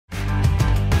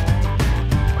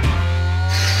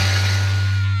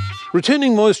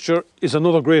Retaining moisture is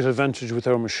another great advantage with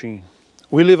our machine.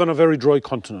 We live on a very dry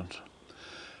continent,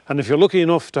 and if you're lucky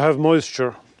enough to have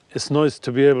moisture, it's nice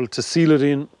to be able to seal it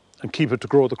in and keep it to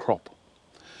grow the crop.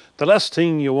 The last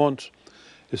thing you want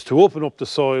is to open up the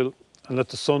soil and let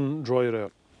the sun dry it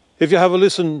out. If you have a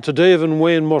listen to Dave and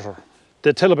Wayne Mutter,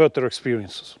 they tell about their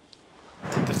experiences.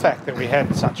 The fact that we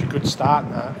had such a good start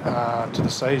to the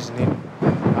season in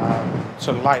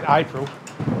sort of late April,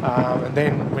 and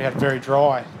then we had very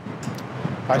dry,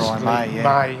 basically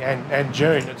May and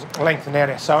June. It's lengthened out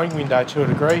our sowing window to a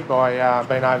degree by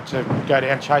being able to go down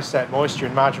and chase that moisture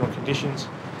in marginal conditions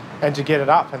and to get it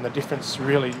up, and the difference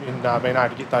really in being able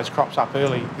to get those crops up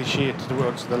early this year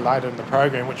towards the later in the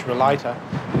program, which were later,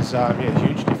 is a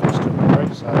huge difference to a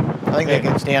degree. So, I think that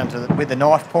gets down to with the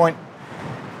knife point,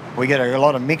 we get a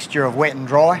lot of mixture of wet and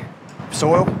dry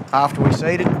soil after we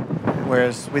seed it,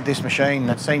 whereas with this machine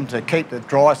it seemed to keep the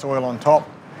dry soil on top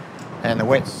and the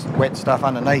wet stuff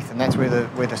underneath, and that's where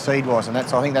the seed was, and I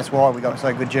think that's why we got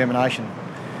so good germination,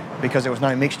 because there was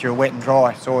no mixture of wet and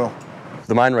dry soil.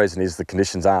 The main reason is the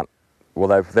conditions aren't,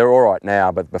 well, they're all right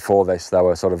now, but before this they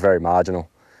were sort of very marginal.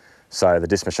 So the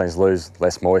disc machines lose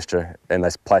less moisture and they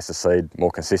place the seed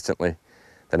more consistently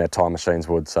than our time machines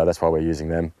would, so that's why we're using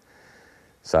them.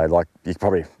 So like you can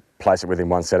probably place it within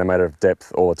 1 centimetre of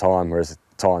depth all the time, whereas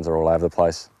tines are all over the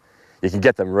place. You can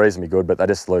get them reasonably good, but they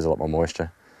just lose a lot more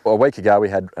moisture. Well, a week ago we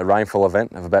had a rainfall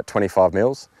event of about 25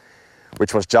 mils,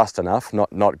 which was just enough,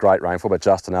 not great rainfall, but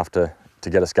just enough to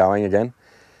get us going again.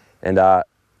 And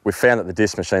we found that the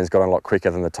disc machines got on a lot quicker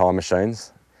than the time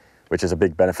machines, which is a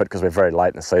big benefit because we're very late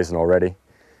in the season already.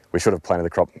 We should have planted the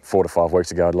crop 4 to 5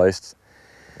 weeks ago at least.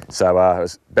 So it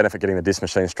was a benefit getting the disc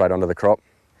machine straight onto the crop.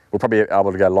 We'll probably be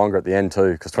able to go longer at the end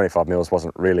too, because 25 mils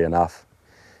wasn't really enough.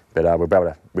 But we'll be able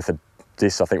to, with the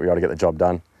disc, I think we got to get the job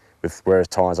done. Whereas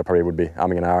tines, I probably would be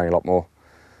umming and ahhing a lot more.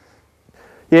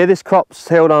 Yeah, this crop's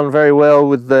held on very well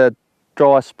with the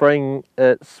dry spring.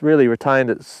 It's really retained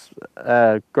its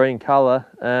green colour,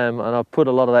 and I've put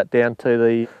a lot of that down to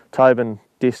the Tobin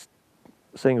disc,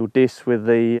 single disc with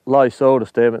the low soil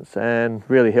disturbance, and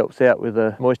really helps out with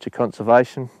the moisture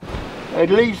conservation. It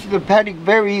leaves the paddock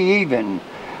very even,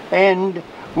 and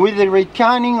with the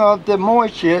retaining of the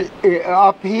moisture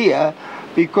up here,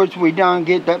 because we don't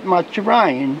get that much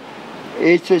rain,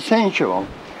 it's essential.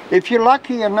 If you're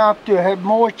lucky enough to have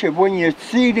moisture when you're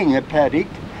seeding a paddock,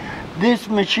 this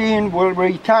machine will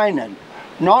retain it.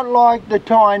 Not like the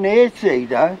tine air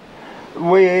seeder,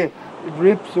 where it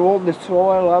rips all the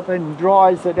soil up and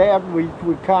dries it out. We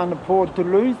can't afford to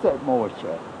lose that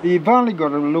moisture. You've only got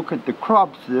to look at the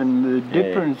crops and the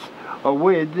difference of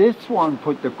where this one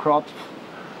put the crops,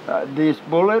 this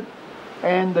bullet,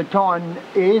 and the tine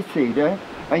air seeder,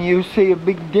 and you see a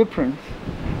big difference,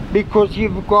 because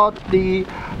you've got the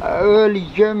early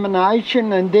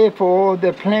germination, and therefore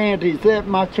the plant is that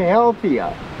much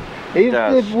healthier. If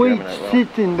the wheat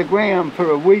sits in the ground for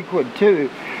a week or two,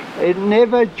 it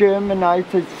never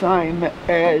germinates the same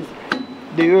as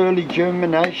the early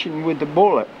germination with the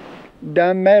bullet.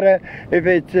 Don't matter if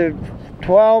it's a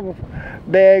 12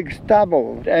 bag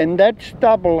stubble, and that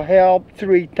stubble helps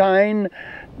retain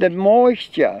the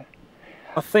moisture.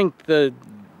 I think the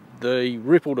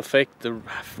rippled effect, the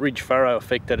ridge furrow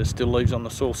effect that it still leaves on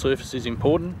the soil surface is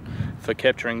important for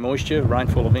capturing moisture,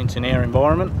 rainfall events in our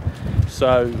environment.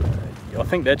 So I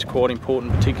think that's quite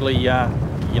important, particularly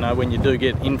you know, when you do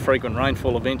get infrequent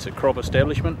rainfall events at crop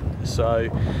establishment. So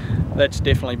that's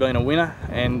definitely been a winner,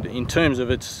 and in terms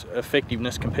of its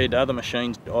effectiveness compared to other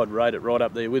machines, I'd rate it right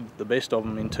up there with the best of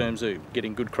them in terms of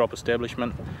getting good crop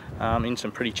establishment in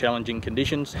some pretty challenging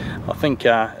conditions. I think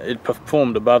it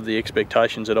performed above the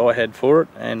expectations that I had for it,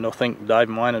 and I think Dave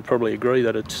and Wayne would probably agree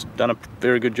that it's done a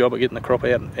very good job at getting the crop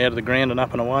out of the ground and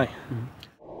up and away.